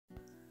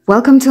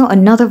Welcome to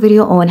another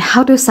video on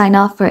how to sign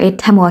up for a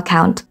Temu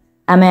account.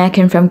 I'm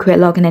Akin from Create,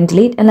 Login and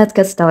Delete, and let's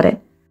get started.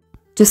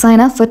 To sign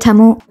up for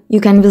Temu, you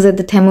can visit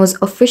the Temu's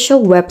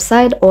official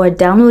website or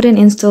download and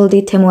install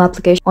the Temu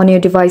application on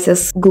your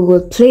device's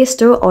Google Play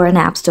Store or an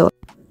App Store.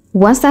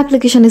 Once the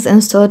application is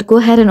installed, go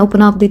ahead and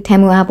open up the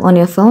Temu app on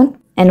your phone.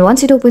 And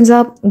once it opens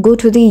up, go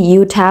to the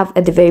U tab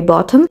at the very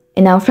bottom.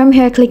 And now from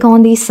here, click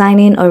on the sign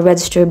in or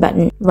register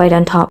button right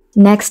on top.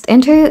 Next,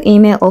 enter your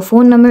email or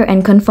phone number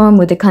and confirm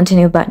with the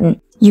continue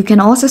button. You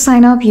can also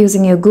sign up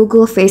using your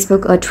Google,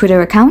 Facebook, or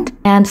Twitter account.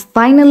 And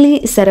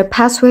finally, set a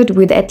password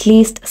with at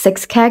least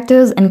 6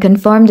 characters and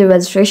confirm the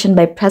registration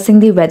by pressing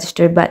the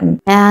register button.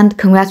 And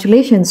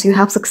congratulations, you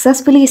have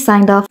successfully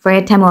signed up for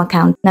a Temu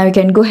account. Now you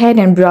can go ahead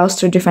and browse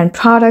through different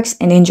products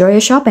and enjoy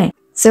your shopping.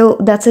 So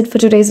that's it for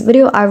today's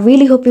video. I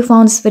really hope you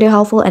found this video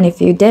helpful, and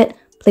if you did,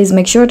 please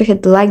make sure to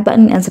hit the like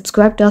button and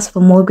subscribe to us for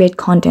more great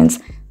contents.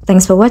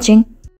 Thanks for watching.